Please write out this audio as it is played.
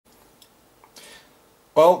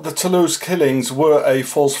Well, the Toulouse killings were a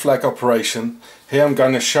false flag operation. Here I'm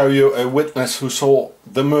going to show you a witness who saw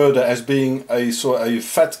the murder as being a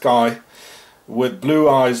fat guy with blue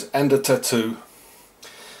eyes and a tattoo.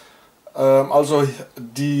 Also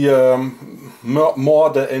die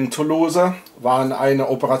Morde in Toulouse waren eine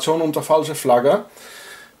Operation unter falscher Flagge.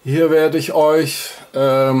 Hier werde ich euch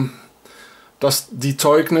die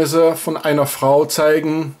Zeugnisse von einer Frau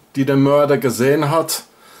zeigen, die den Mörder gesehen hat.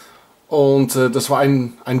 Und das war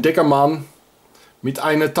ein dicker Mann mit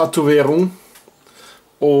einer Tätowierung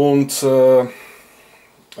und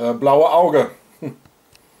blaue Augen.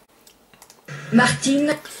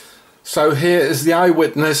 Martine. So here is the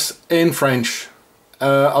eyewitness in French.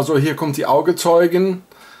 Also hier kommt die Augenzeugin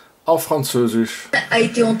auf Französisch. A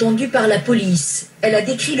été entendue par la police. Elle a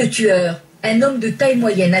décrit le tueur, un homme de taille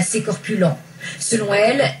moyenne assez corpulent. Selon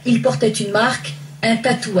elle, il portait une marque, un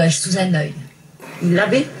tatouage sous un œil. Il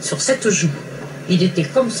l'avait sur cette joue. Il était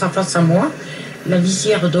comme ça face à moi. La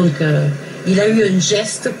visière, donc, il a eu un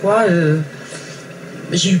geste, quoi.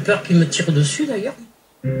 J'ai eu peur qu'il me tire dessus, d'ailleurs.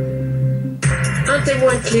 Un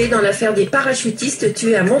témoin clé dans l'affaire des parachutistes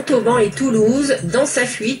tués à Montauban et Toulouse. Dans sa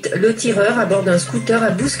fuite, le tireur à bord d'un scooter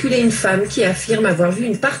a bousculé une femme qui affirme avoir vu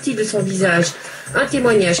une partie de son visage. Un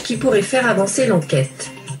témoignage qui pourrait faire avancer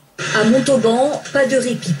l'enquête. À Montauban, pas de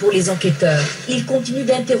répit pour les enquêteurs. Ils continuent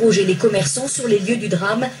d'interroger les commerçants sur les lieux du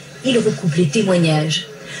drame. Ils recoupent les témoignages.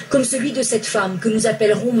 Comme celui de cette femme que nous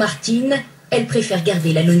appellerons Martine, elle préfère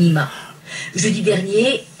garder l'anonymat. Jeudi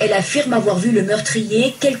dernier, elle affirme avoir vu le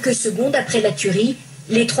meurtrier quelques secondes après la tuerie.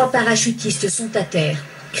 Les 3 parachutistes sont à terre,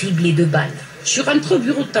 criblés de balles. Je suis rentrée au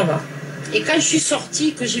bureau de tabac. Et quand je suis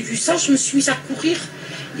sortie, que j'ai vu ça, je me suis mise à courir.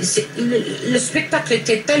 Le spectacle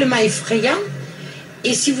était tellement effrayant.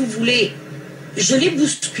 Et si vous voulez, je l'ai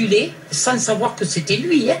bousculé sans savoir que c'était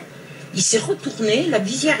lui. Hein. Il s'est retourné, la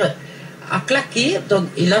visière a claqué. Donc,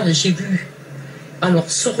 et là, j'ai vu alors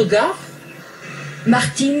ce regard.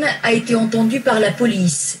 Martine a été entendue par la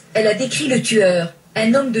police. Elle a décrit le tueur,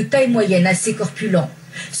 un homme de taille moyenne assez corpulent.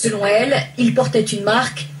 Selon elle, il portait une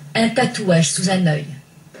marque, un tatouage sous un œil.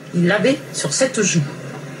 Il l'avait sur cette joue.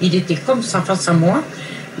 Il était comme ça face à moi.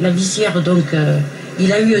 La visière, donc,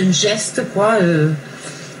 il a eu un geste, quoi.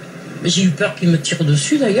 J'ai eu peur qu'il me tire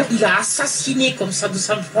dessus, d'ailleurs. Il a assassiné comme ça de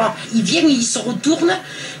sang-froid. Il vient, il se retourne,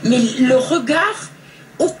 mais le regard,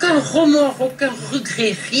 aucun remords, aucun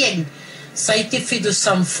regret, rien. Ça a été fait de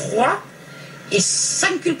sang-froid et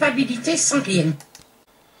sans culpabilité, sans rien.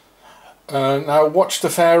 Now watch the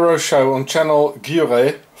Pharaoh Show on channel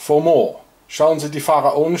Giureh for more. Schauen Sie die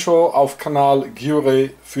Pharaon Show auf Kanal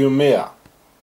Giureh für mehr.